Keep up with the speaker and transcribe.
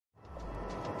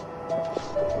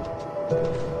G'day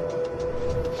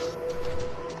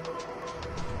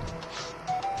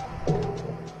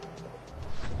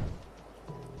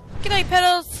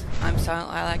Petals, I'm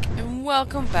SilentLilac and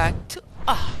welcome back to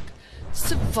Ark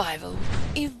Survival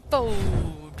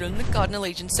Evolved on the Garden of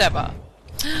Legion server.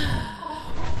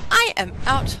 I am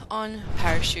out on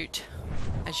parachute,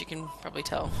 as you can probably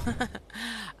tell.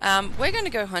 We're going to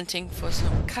go hunting for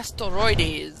some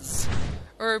Castoroides,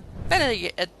 or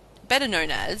better known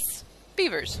as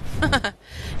beavers.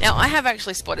 Now, I have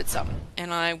actually spotted some,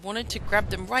 and I wanted to grab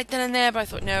them right then and there, but I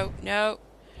thought, no,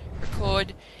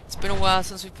 record. It's been a while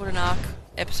since we put an Ark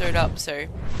episode up, so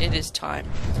it is time.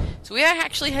 So we are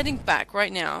actually heading back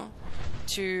right now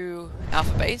to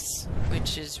Alpha Base,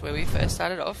 which is where we first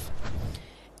started off,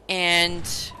 and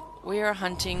we are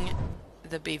hunting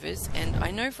the beavers, and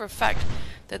I know for a fact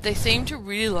that they seem to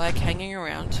really like hanging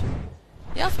around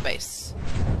the Alpha Base,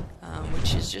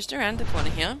 which is just around the corner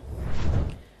here,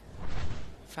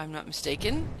 if I'm not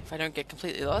mistaken, if I don't get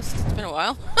completely lost. It's been a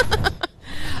while.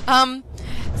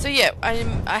 So yeah,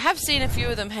 I have seen a few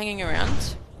of them hanging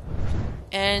around,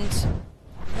 and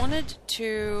wanted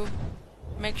to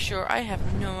make sure. I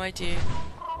have no idea.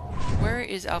 Where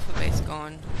is Alpha Base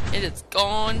gone? It is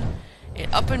gone.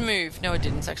 It up and moved. No, it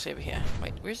didn't. It's actually over here.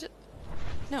 Wait, where is it?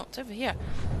 No, it's over here.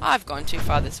 Oh, I've gone too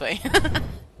far this way.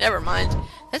 Never mind.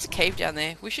 There's a cave down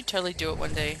there. We should totally do it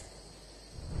one day.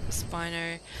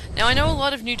 Spino. Now, I know a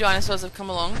lot of new dinosaurs have come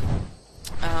along.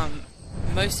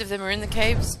 Most of them are in the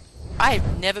caves.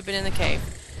 I've never been in the cave.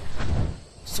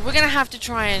 So we're going to have to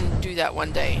try and do that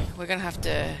one day. We're going to have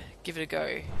to give it a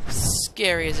go.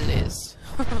 Scary as it is.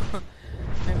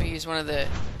 Maybe use one of the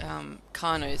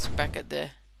Carnos back at the...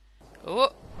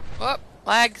 Oh,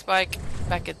 lag spike.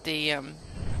 Back at the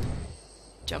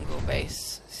jungle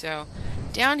base. So,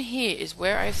 down here is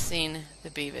where I've seen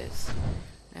the beavers.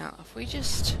 Now, if we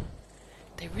just...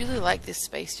 They really like this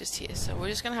space just here, so we're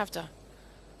just going to have to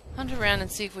hunt around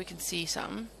and see if we can see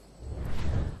some.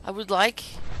 I would like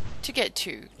to get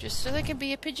two, just so they can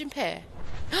be a pigeon pair.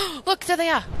 Look, there they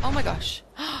are! Oh my gosh.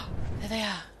 There they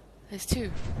are. There's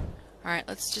two. Alright,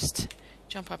 let's just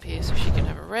jump up here so she can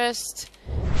have a rest.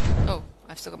 Oh,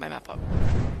 I've still got my map up.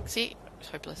 See? It's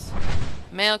hopeless.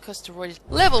 Male Castoroides.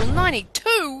 Level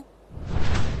 92?!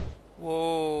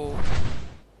 Whoa.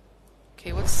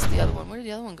 Okay, what's the other one? Where did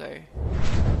the other one go?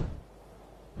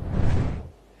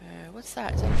 What's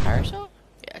that? Is that a parachute?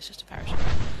 Yeah, it's just a parachute.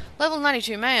 Level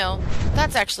 92 male.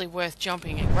 That's actually worth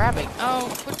jumping and grabbing.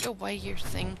 Oh, put away your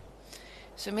thing.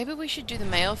 So maybe we should do the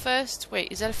male first.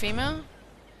 Wait, is that a female?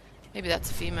 Maybe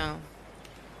that's a female.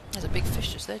 There's a big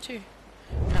fish just there too.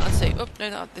 Now let's see. Oh,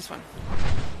 no, not this one.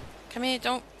 Come here,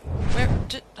 don't...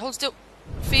 hold still.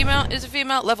 Female is a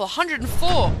female. Level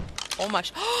 104. Oh my...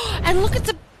 And look at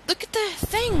the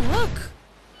thing, look!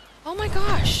 Oh my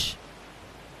gosh.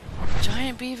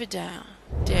 Giant beaver down.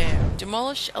 Damn.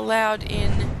 Demolish allowed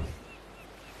in...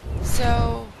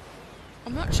 So...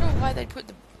 I'm not sure why they put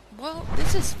the... Well,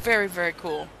 this is very, very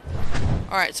cool.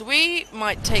 Alright, so we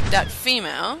might take that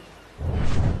female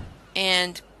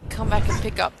and come back and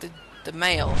pick up the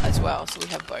male as well, so we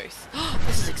have both.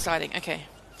 This is exciting. Okay.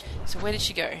 So where did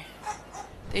she go?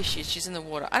 There she is. She's in the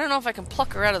water. I don't know if I can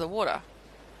pluck her out of the water.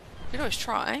 We can always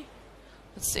try.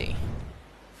 Let's see.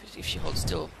 If she holds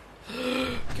still.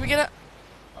 Can we get her?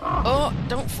 Oh,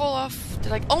 don't fall off.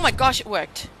 Did I? Oh my gosh, it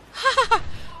worked.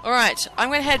 Alright, I'm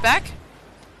going to head back.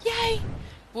 Yay!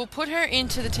 We'll put her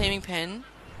into the taming pen.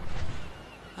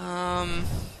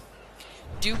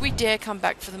 Do we dare come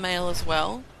back for the male as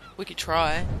well? We could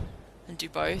try and do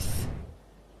both.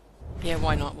 Yeah,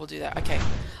 why not? We'll do that. Okay.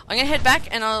 I'm going to head back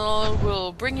and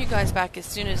we'll bring you guys back as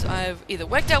soon as I've either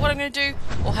worked out what I'm going to do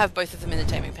or have both of them in the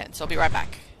taming pen. So I'll be right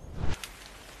back.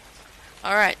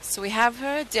 Alright, so we have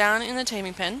her down in the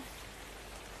taming pen.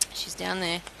 She's down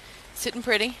there, sitting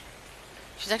pretty.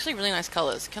 She's actually really nice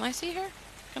colours. Can I see her?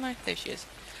 Can I? There she is.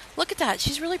 Look at that.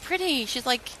 She's really pretty. She's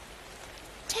like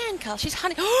tan colour. She's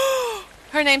honey.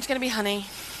 Her name's going to be Honey.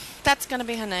 That's going to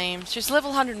be her name. She's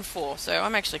level 104, so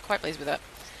I'm actually quite pleased with that.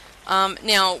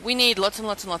 Now, we need lots and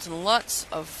lots and lots and lots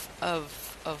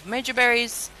of major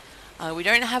berries. We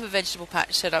don't have a vegetable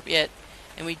patch set up yet,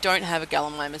 and we don't have a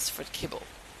gallimimus for kibble.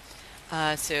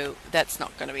 So that's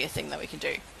not going to be a thing that we can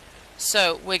do.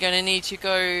 So we're going to need to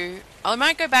go... I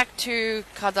might go back to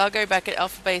Cardago, back at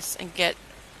Alpha Base, and get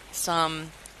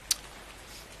some...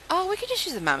 Oh, we could just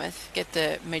use the mammoth, get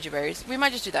the major berries. We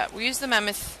might just do that. We'll use the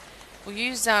mammoth. We'll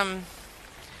use, oh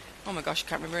my gosh, I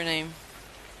can't remember her name.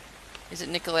 Is it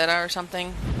Nicoletta or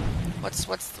something? What's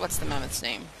the mammoth's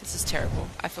name? This is terrible.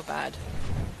 I feel bad.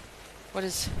 What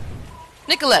is...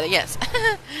 Nicoletta, yes.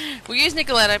 We'll use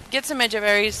Nicoletta, get some major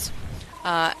berries.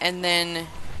 And then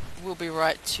we'll be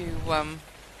right to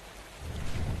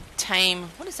Tame.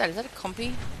 What is that? Is that a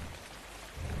compy?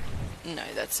 No,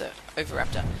 that's a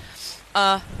Overraptor.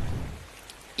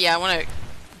 Yeah, I want to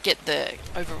get the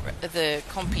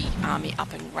compy army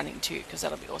up and running too, because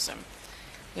that'll be awesome.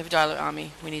 We have a dialer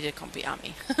army. We need a compy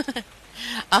army.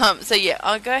 So yeah,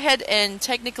 I'll go ahead and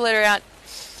take Nicoletta out,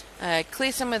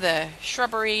 clear some of the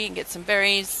shrubbery and get some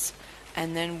berries,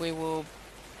 and then we will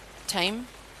tame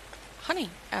Honey,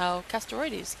 our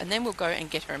Castoroides, and then we'll go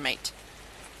and get her a mate.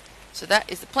 So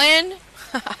that is the plan.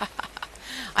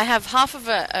 I have half of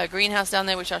a greenhouse down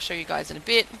there, which I'll show you guys in a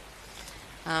bit.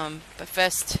 But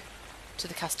first, to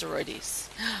the Castoroides.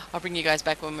 I'll bring you guys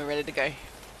back when we're ready to go.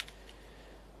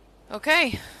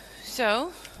 Okay,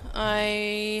 so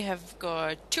I have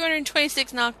got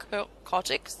 226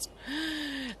 narcotics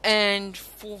and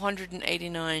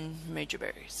 489 major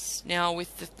berries. Now,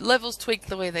 with the levels tweaked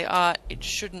the way they are, it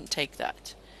shouldn't take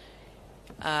that.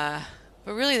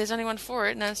 But really, there's only one for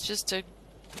it, and that's just to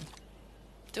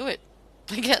do it,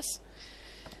 I guess.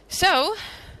 So,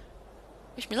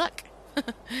 wish me luck.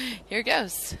 Here it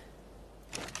goes.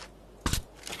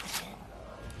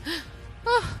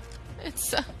 Oh, it's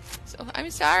so I'm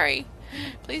sorry.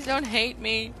 Please don't hate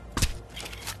me.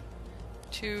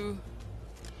 2,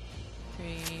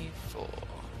 3, 4,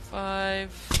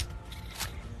 5.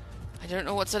 I don't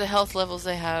know what sort of health levels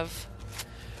they have,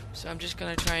 so I'm just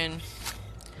gonna try and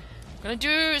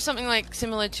do something like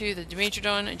similar to the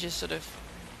Dimetrodon and just sort of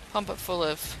pump it full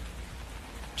of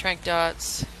trank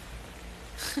darts.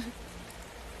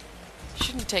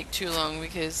 Shouldn't take too long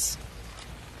because,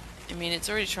 I mean, it's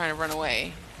already trying to run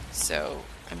away, so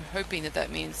I'm hoping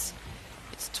that means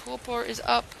its torpor is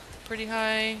up pretty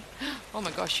high. Oh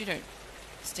my gosh, you don't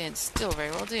stand still very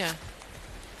well, do you?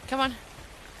 Come on,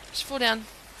 just fall down.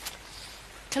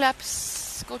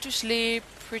 Collapse. Go to sleep,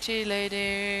 pretty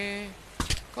lady.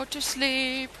 Go to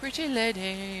sleep, pretty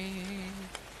lady.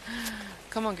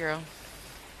 Come on, girl.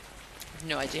 I have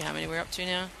no idea how many we're up to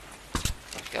now.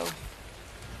 Go.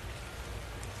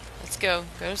 Let's go.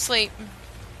 Go to sleep.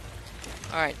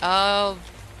 Alright, I'll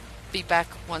be back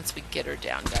once we get her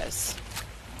down, guys.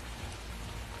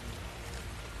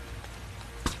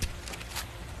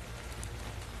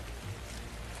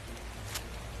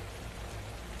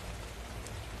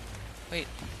 Wait.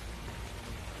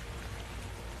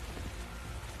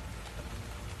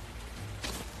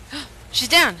 She's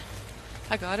down!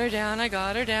 I got her down, I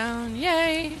got her down.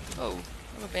 Yay! Oh,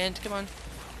 I'm a band. Come on.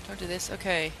 Don't do this.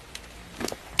 Okay.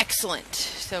 Excellent.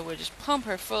 So we'll just pump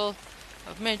her full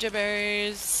of major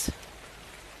berries.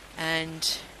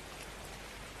 And...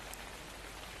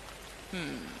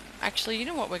 actually, you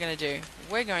know what we're going to do?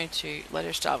 We're going to let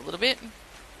her starve a little bit.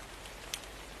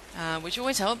 Which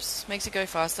always helps. Makes it go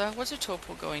faster. What's her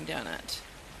torpor going down at?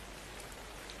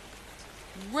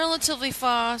 Relatively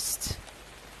fast.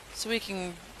 So we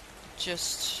can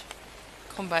just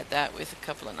combat that with a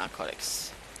couple of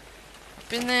narcotics.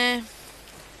 Up in there.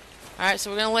 Alright,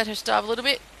 so we're going to let her starve a little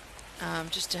bit.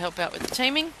 Just to help out with the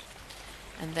taming.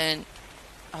 And then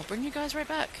I'll bring you guys right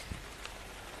back.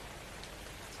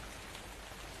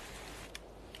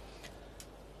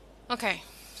 Okay,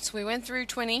 so we went through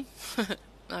 20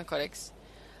 narcotics.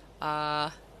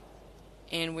 And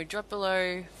we dropped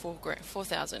below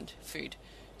 4,000 food.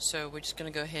 So we're just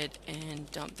going to go ahead and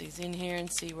dump these in here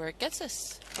and see where it gets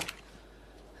us.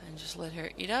 And just let her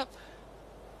eat up.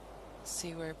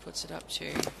 See where it puts it up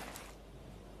to.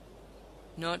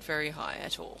 Not very high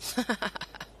at all.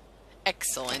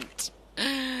 Excellent.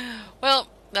 Well,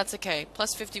 that's okay.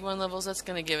 Plus 51 levels, that's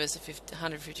going to give us a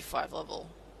 155 level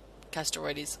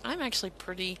Castoroides. I'm actually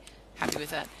pretty happy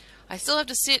with that. I still have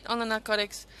to sit on the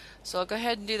narcotics, so I'll go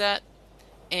ahead and do that.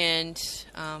 And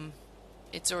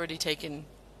it's already taken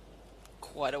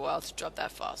quite a while to drop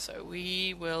that far, so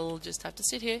we will just have to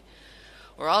sit here,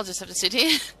 or I'll just have to sit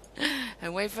here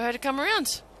and wait for her to come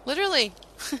around, literally.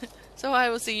 So I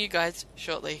will see you guys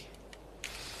shortly.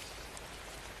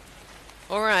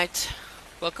 Alright,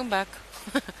 welcome back.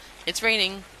 It's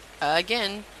raining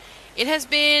again. It has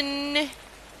been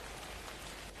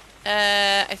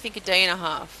I think a day and a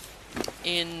half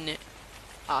in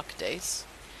Arc days.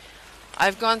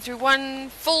 I've gone through one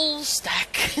full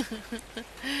stack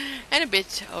and a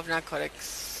bit of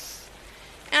narcotics,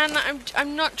 and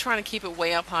I'm not trying to keep it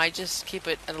way up high, just keep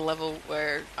it at a level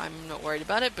where I'm not worried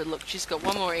about it. But look, she's got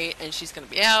one more eat and she's going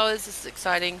to be ours. This is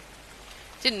exciting.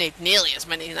 Didn't need nearly as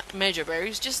many major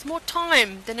berries, just more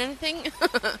time than anything.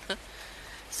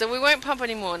 So we won't pump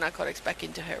any more narcotics back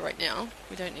into her right now.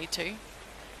 We don't need to,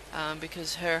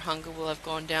 because her hunger will have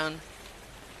gone down.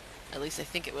 At least I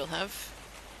think it will have.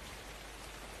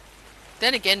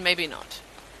 Then again, maybe not.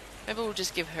 Maybe we'll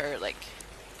just give her, like,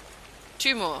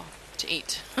 2 more to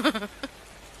eat.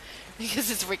 Because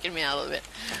it's freaking me out a little bit.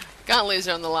 Can't lose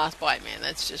her on the last bite, man.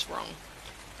 That's just wrong.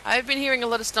 I've been hearing a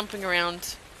lot of stomping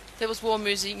around. There was war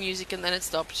music and then it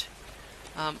stopped.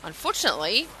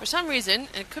 Unfortunately, for some reason,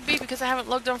 and it could be because I haven't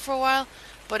logged on for a while,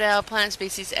 but our plant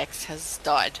species X has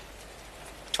died.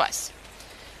 Twice.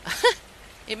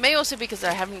 It may also be because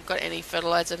I haven't got any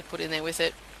fertilizer to put in there with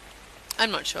it.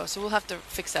 I'm not sure, so we'll have to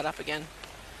fix that up again.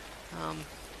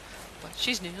 But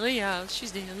she's nearly out.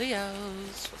 She's nearly out.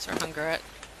 What's her hunger at?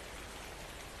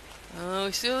 Oh,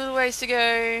 we still a little ways to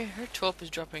go. Her torp is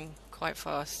dropping quite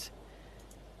fast.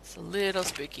 It's a little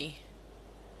spooky.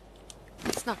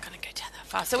 It's not going to go down that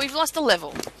fast. So we've lost a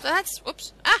level. So that's...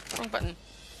 Whoops. Ah! Wrong button.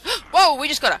 Whoa! We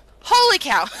just got a... Holy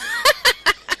cow!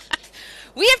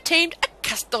 We have tamed a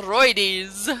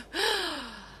Castoroides.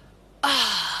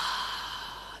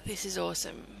 Ah, this is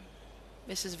awesome.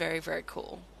 This is very, very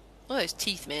cool. Look at those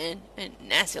teeth, man. And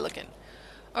nasty looking.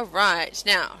 Alright,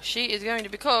 now, she is going to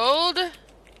be called...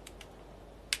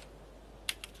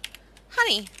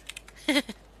 Honey.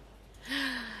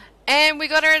 And we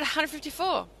got her at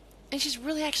 154. And she's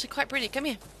really actually quite pretty. Come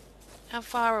here. How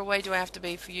far away do I have to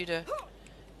be for you to...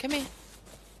 Come here.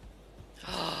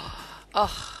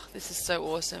 Oh, this is so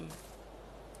awesome.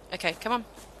 Okay, come on.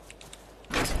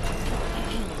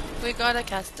 We got a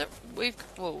caster...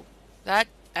 Whoa. That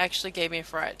actually gave me a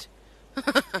fright.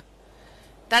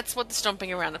 That's what the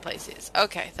stomping around the place is.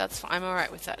 Okay, that's fine. I'm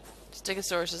alright with that.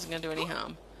 Stegosaurus isn't going to do any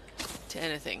harm to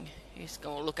anything. He's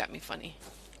going to look at me funny.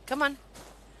 Come on.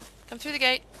 Come through the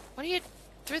gate. What are you...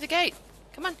 Through the gate.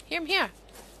 Come on. Here, I'm here.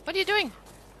 What are you doing?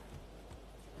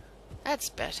 That's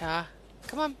better.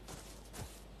 Come on.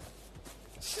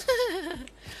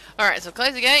 Alright, so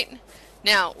close the gate.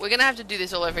 Now, we're going to have to do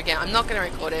this all over again. I'm not going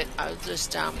to record it. I'll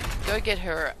just go get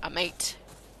her a mate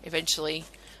eventually.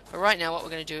 But right now, what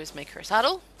we're going to do is make her a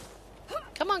saddle.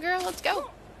 Come on, girl. Let's go.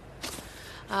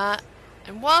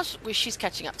 And whilst she's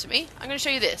catching up to me, I'm going to show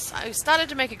you this. I started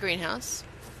to make a greenhouse.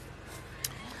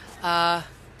 And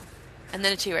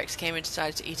then a T-Rex came and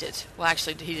decided to eat it. Well,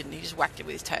 actually, he didn't. He just whacked it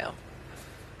with his tail.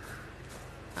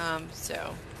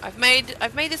 So I've made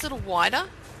this a little wider,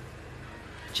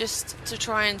 just to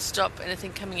try and stop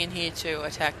anything coming in here to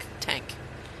attack Tank,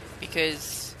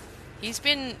 because he's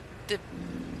been the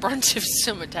brunt of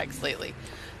some attacks lately.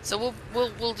 So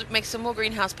we'll make some more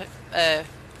greenhouse.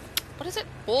 What is it?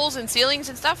 Walls and ceilings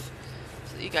and stuff,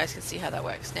 so that you guys can see how that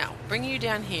works. Now, bring you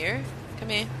down here. Come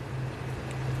here.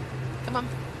 Come on.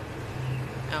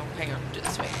 Oh, hang on. Do it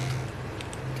this way.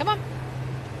 Come on.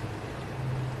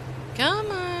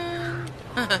 Come on.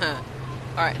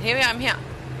 Alright, here we are. I'm here.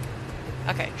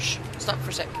 Okay, shh. Stop for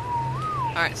a sec.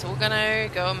 Alright, so we're gonna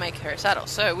go and make her a saddle.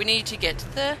 So we need to get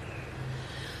the...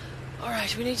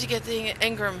 Alright, we need to get the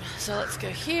engram. So let's go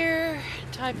here.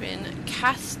 Type in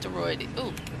Castoroides.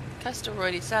 Ooh,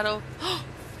 Castoroides saddle.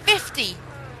 50!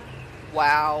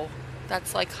 Wow.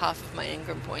 That's like half of my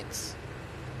engram points.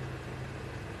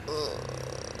 Ugh.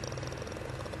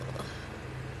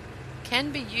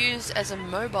 Can be used as a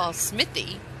mobile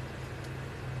smithy.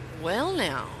 Well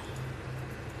now.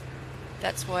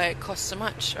 That's why it costs so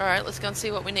much. Alright, let's go and see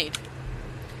what we need.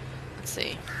 Let's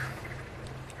see.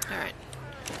 Alright.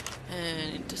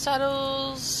 And into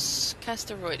saddles.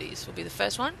 Castoroides will be the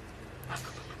first one.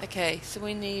 Okay, so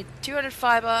we need 200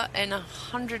 fiber and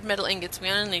 100 metal ingots. We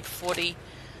only need 40.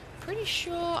 Pretty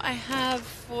sure I have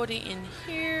 40 in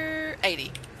here.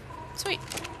 80. Sweet.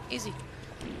 Easy.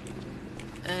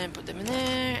 And put them in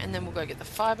there, and then we'll go get the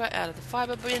fiber out of the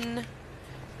fiber bin,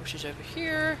 which is over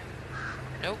here.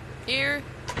 Nope, here.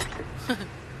 And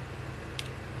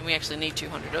we actually need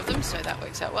 200 of them, so that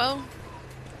works out well.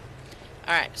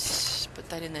 Alright, put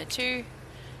that in there too.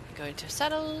 And go into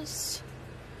saddles.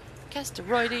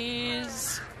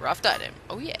 Castoroides. Roughed item.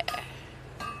 Oh yeah.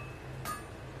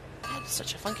 That's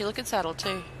such a funky looking saddle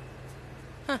too.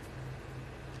 Huh.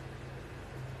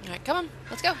 Alright, come on,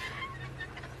 let's go.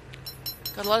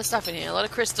 Got a lot of stuff in here. A lot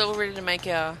of crystal ready to make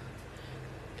our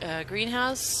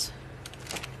greenhouse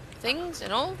things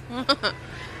and all.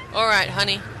 Alright,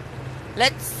 honey.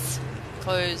 Let's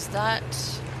close that.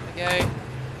 There we go.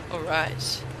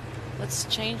 Alright. Let's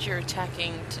change your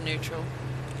attacking to neutral.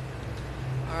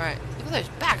 Alright. Look at those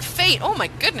back feet. Oh my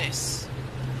goodness.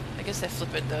 I guess they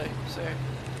flip it though. So.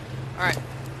 Alright.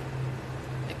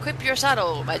 Equip your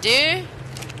saddle, my dear.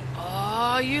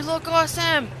 Oh, you look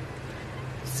awesome.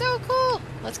 So cool.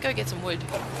 Let's go get some wood.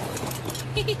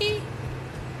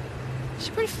 She's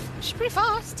pretty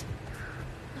fast.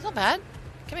 That's not bad.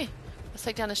 Come here. Let's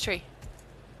take down this tree.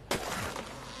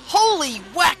 Holy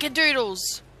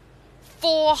wackadoodles!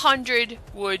 400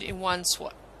 wood in one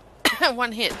swat.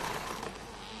 One hit.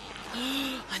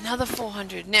 Another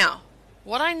 400. Now,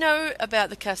 what I know about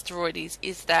the Castoroides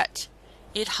is that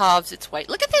it halves its weight.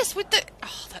 Look at this with the...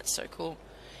 Oh, that's so cool.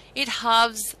 It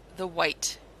halves the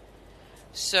weight.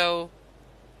 So,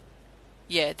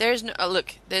 yeah, there's no... Oh,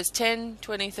 look, there's 10,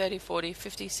 20, 30, 40,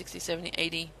 50, 60, 70,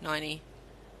 80, 90.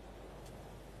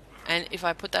 And if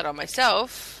I put that on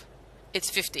myself, it's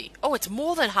 50. Oh, it's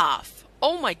more than half.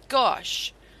 Oh my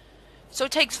gosh. So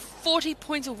it takes 40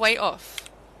 points of weight off.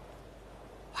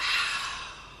 Wow.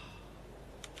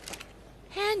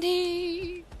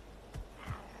 Handy.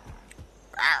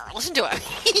 Rawr, listen to her.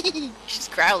 She's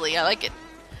growly. I like it.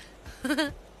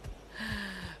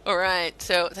 Alright,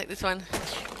 so take this one.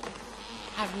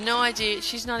 I have no idea.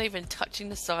 She's not even touching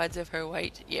the sides of her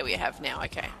weight. Yeah, we have now.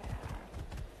 Okay.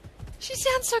 She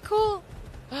sounds so cool.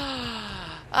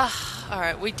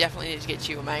 Alright, we definitely need to get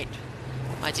you a mate,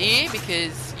 my dear,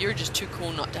 because you're just too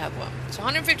cool not to have one. So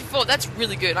 154, that's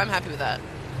really good. I'm happy with that.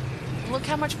 Look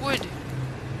how much wood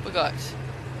we got.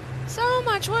 So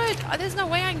much wood. There's no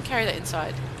way I can carry that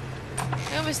inside.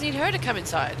 I almost need her to come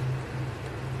inside.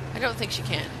 I don't think she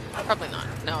can. Probably not.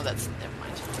 No, that's...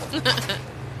 never mind.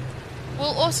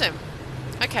 Well, awesome.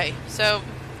 Okay, so...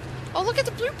 Oh, look at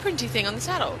the blueprinty thing on the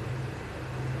saddle.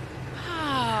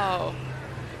 Wow.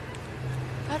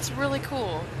 That's really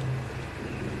cool.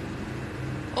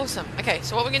 Awesome. Okay,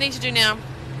 so what we're going to need to do now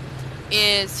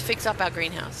is fix up our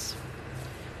greenhouse.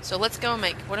 So let's go and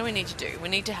make... What do we need to do? We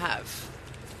need to have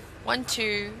 1,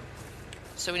 2...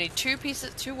 So we need 2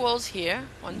 pieces, 2 walls here.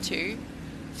 1, 2,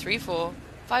 3, 4,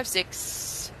 5,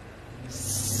 6,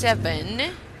 7,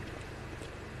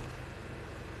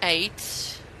 8.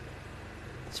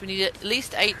 So we need at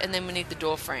least 8, and then we need the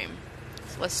door frame.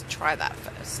 So let's try that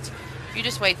first. You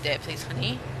just wait there, please,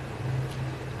 honey.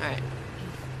 Alright.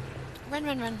 Run,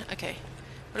 run, run. Okay.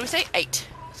 What do we say? 8.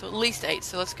 So at least 8.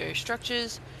 So let's go.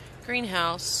 Structures,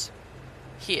 greenhouse.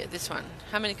 Here, this one.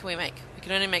 How many can we make? We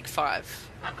can only make 5.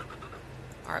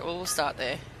 Alright, well, we'll start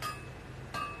there.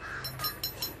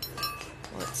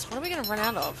 What are we going to run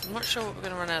out of? I'm not sure what we're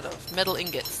going to run out of. Metal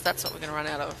ingots. That's what we're going to run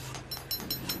out of.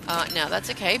 Now, that's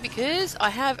okay, because I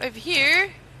have over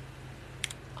here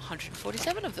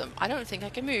 147 of them. I don't think I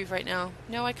can move right now.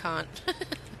 No, I can't.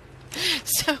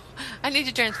 So, I need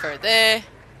to transfer it there.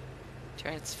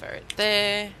 Transfer it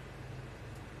there.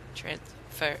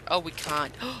 Transfer... Oh, we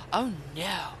can't. Oh,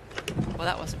 no. Well,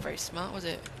 that wasn't very smart, was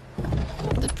it?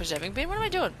 The preserving bin? What am I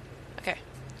doing? Okay.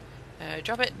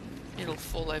 Drop it. It'll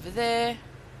fall over there,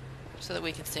 so that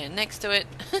we can stand next to it.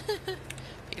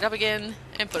 Pick it up again,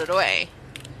 and put it away.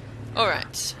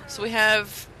 Alright. So we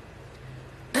have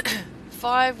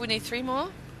 5. We need 3 more.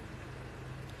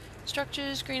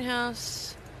 Structures,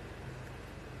 greenhouse...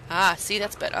 Ah, see,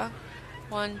 that's better.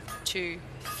 1, 2,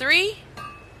 3.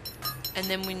 And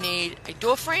then we need a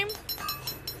door frame.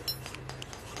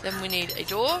 Then we need a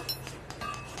door.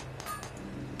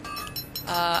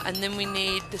 And then we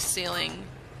need the ceiling.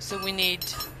 So we need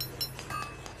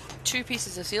 2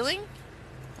 pieces of ceiling.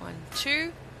 1,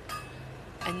 2.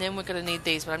 And then we're going to need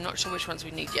these, but I'm not sure which ones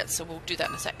we need yet, so we'll do that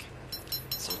in a sec.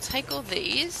 So we'll take all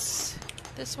these.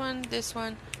 This one, this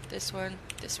one, this one,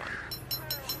 this one.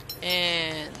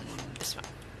 And this one.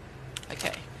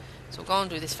 Okay, so we'll go and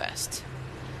do this first.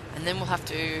 And then we'll have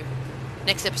to...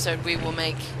 Next episode we will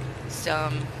make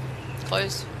some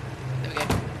clothes. There we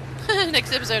go.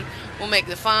 Next episode we'll make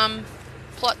the farm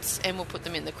plots and we'll put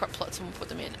them in. The crop plots and we'll put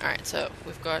them in. Alright, so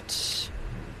we've got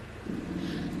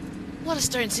a lot of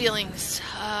stone ceilings.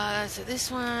 So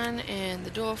this one and the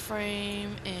door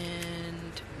frame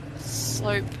and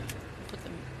slope. Put the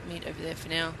meat over there for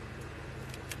now.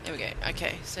 There we go.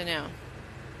 Okay, so now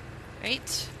 8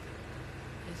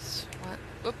 is 1.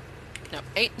 Whoop. No,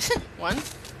 8. 1. And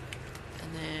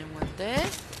then 1 there.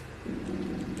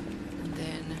 And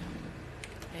then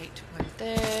 8, 1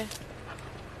 there.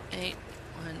 8,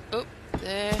 1 up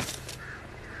there. And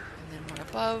then 1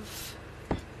 above.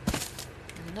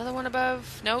 And another 1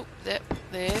 above. Nope. There,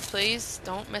 please.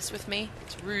 Don't mess with me.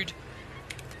 It's rude.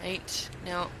 8.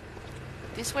 Now,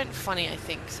 this went funny, I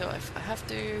think. So I have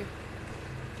to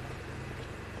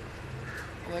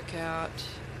work out...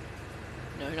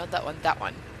 No, not that one. That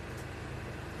one.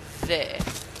 There.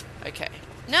 Okay.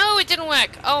 No, it didn't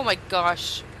work! Oh my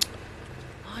gosh.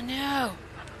 Oh no!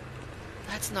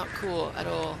 That's not cool at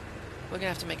all. We're gonna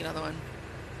have to make another one.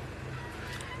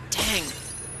 Dang!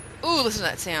 Ooh, listen to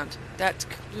that sound. That...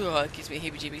 it gives me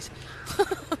heebie-jeebies.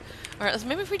 Alright,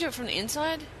 maybe if we do it from the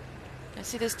inside? Now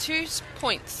see, there's 2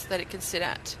 points that it can sit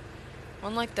at.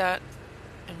 1 like that,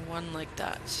 and 1 like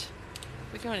that.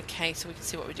 We go in a K so we can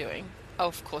see what we're doing. Oh,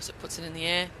 of course it puts it in the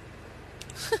air.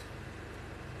 If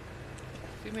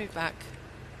we move back.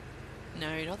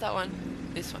 No, not that one.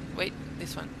 This one. Wait,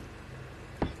 this one.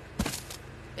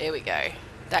 There we go.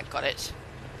 That got it.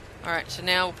 Alright, so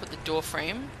now we'll put the door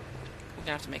frame. We're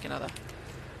gonna have to make another,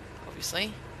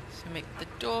 obviously. So make the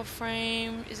door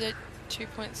frame. Is it 2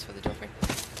 points for the door frame?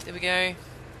 There we go.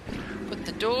 Put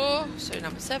the door, so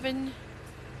number 7.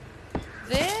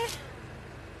 There.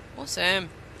 Awesome.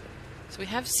 So we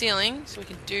have ceiling, so we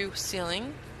can do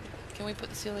ceiling. Can we put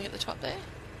the ceiling at the top there?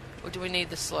 Or do we need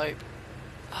the slope?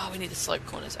 Oh, we need the slope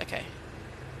corners. Okay.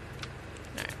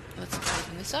 No. Let's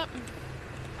open this up.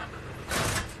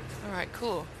 Alright,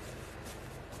 cool.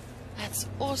 That's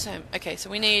awesome. Okay, so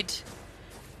we need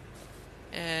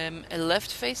a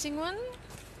left-facing one.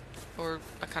 Or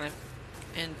a kind of...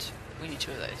 And we need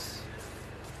 2 of those.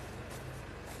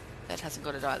 That hasn't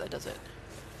got it either, does it?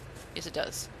 Yes, it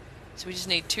does. So we just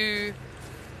need 2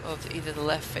 of either the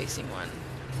left-facing one.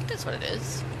 I think that's what it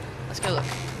is. Let's go look.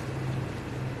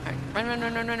 Alright, run, run,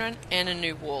 run, run, run, run. And a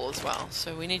new wall as well.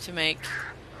 So we need to make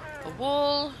a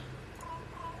wall,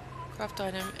 craft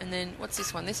item, and then what's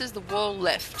this one? This is the wall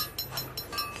left.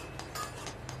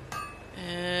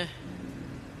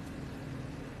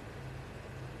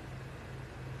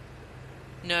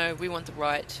 No, we want the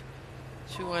right.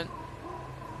 So we want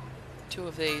 2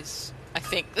 of these. I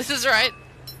think this is right.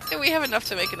 We have enough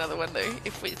to make another one though,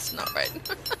 if it's not right.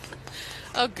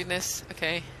 Oh goodness,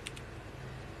 okay.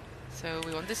 So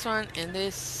we want this one and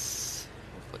this.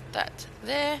 We'll put that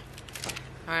there.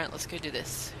 Alright, let's go do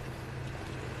this.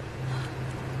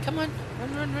 Come on.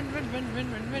 Run, run, run, run, run,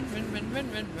 run, run, run, run, run,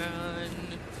 run, run, run.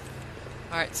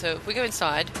 Alright, so if we go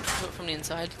inside, do it from the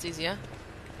inside, it's easier.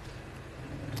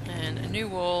 And a new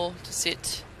wall to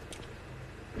sit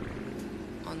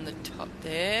on the top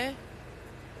there.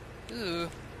 Ooh.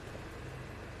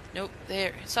 Nope,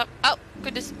 there. It's up. Oh,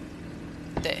 goodness.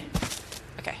 There.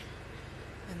 Okay.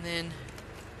 And then...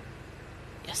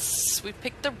 Yes, we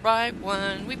picked the right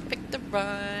one. We picked the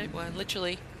right one.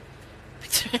 Literally.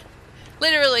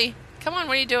 Literally. Come on,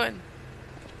 what are you doing?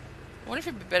 I wonder if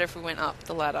it'd be better if we went up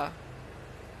the ladder.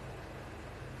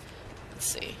 Let's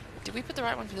see. Did we put the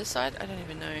right one for this side? I don't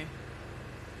even know.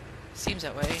 Seems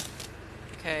that way.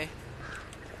 Okay.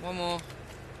 One more.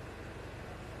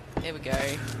 There we go.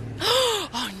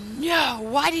 Oh no!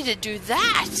 Why did it do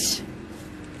that?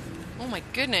 Oh my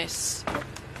goodness.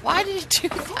 Why did it do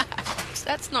that?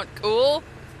 That's not cool.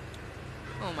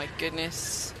 Oh my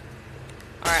goodness.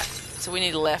 Alright, so we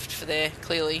need a left for there,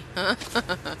 clearly.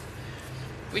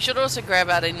 We should also grab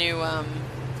out a new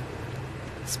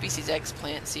Species X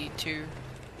plant seed to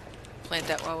plant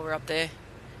that while we're up there.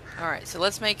 Alright, so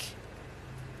let's make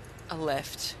a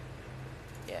left.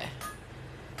 Yeah.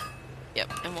 Yep,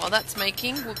 and while that's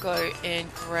making, we'll go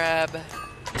and grab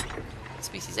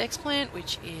Species X plant,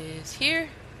 which is here.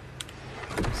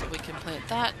 So we can plant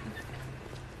that.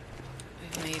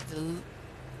 We've made the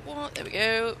wall. There we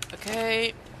go.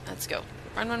 Okay, let's go.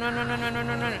 Run, run, run, run, run, run, run,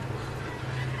 run, run.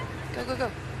 Go, go,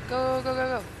 go. Go, go,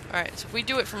 go, go. Alright, so if we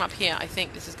do it from up here, I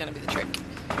think this is going to be the trick.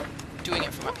 Doing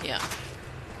it from up here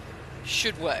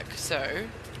should work. So,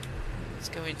 let's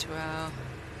go into our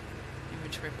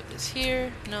inventory, put this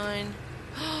here. 9.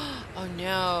 Oh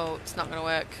no, it's not going to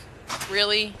work.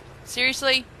 Really?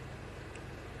 Seriously?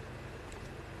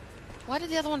 Why did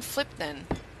the other one flip then?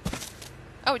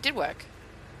 Oh, it did work.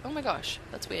 Oh my gosh,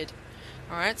 that's weird.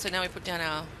 Alright, so now we put down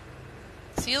our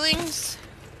ceilings.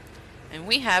 And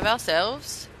we have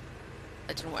ourselves...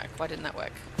 That didn't work. Why didn't that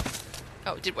work?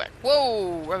 Oh, it did work.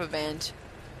 Whoa, rubber band.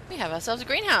 We have ourselves a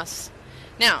greenhouse.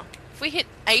 Now, if we hit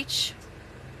H,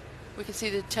 we can see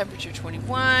the temperature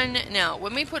 21. Now,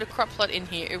 when we put a crop plot in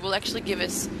here, it will actually give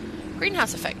us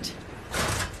greenhouse effect.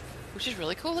 Which is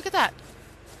really cool. Look at that.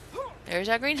 There's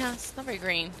our greenhouse. Not very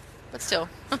green, but still.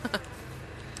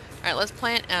 Alright, let's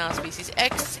plant our species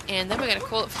X, and then we're going to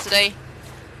call it for today.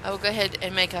 I will go ahead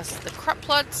and make us the crop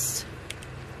plots.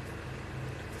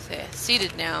 So, yeah,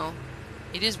 seeded now.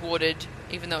 It is watered,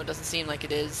 even though it doesn't seem like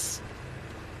it is.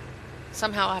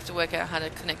 Somehow I have to work out how to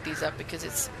connect these up because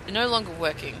it's no longer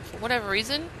working. For whatever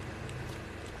reason,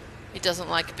 it doesn't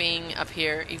like being up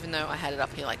here, even though I had it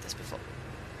up here like this before.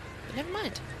 But never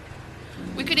mind.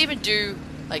 We could even do,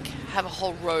 like, have a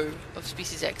whole row of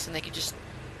species X and they could just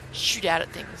shoot out at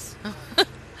things.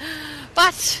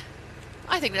 But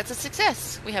I think that's a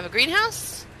success. We have a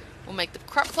greenhouse. We'll make the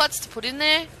crop plots to put in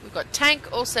there. We've got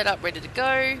tank all set up, ready to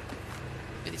go.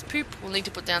 With his poop, we'll need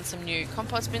to put down some new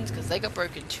compost bins because they got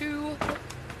broken too.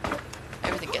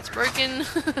 Everything gets broken.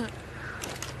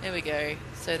 There we go.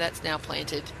 So that's now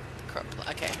planted. The crop plot.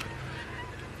 Okay.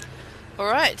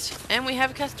 Alright. And we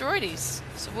have Castoroides.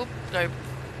 So we'll go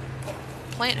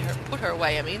plant her, put her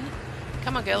away, I mean.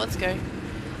 Come on, girl, let's go.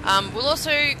 We'll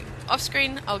also,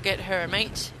 off-screen, I'll get her a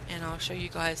mate, and I'll show you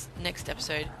guys next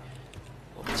episode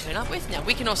what we turn up with. Now,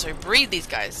 we can also breed these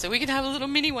guys, so we can have a little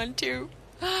mini one, too.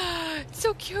 It's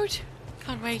so cute.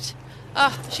 Can't wait.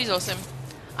 She's awesome.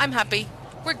 I'm happy.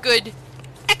 We're good.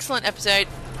 Excellent episode.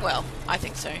 Well, I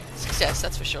think so. Success,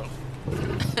 that's for sure.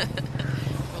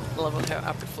 We'll level her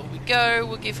up before we go.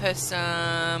 We'll give her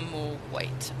some more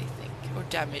weight, I think, or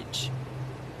damage.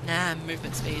 Nah,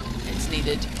 movement speed. It's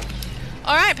needed.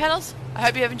 Alright, pedals. I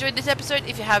hope you have enjoyed this episode.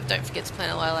 If you have, don't forget to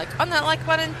plant a lilac on that like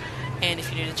button. And if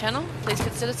you're new to the channel, please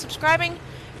consider subscribing.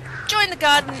 Join the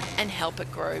garden and help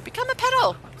it grow. Become a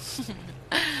pedal.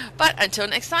 But until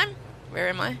next time, where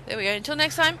am I? There we go. Until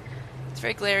next time, it's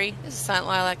very glary. This is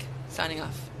SilentLilac signing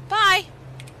off. Bye.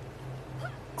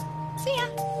 See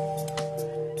ya.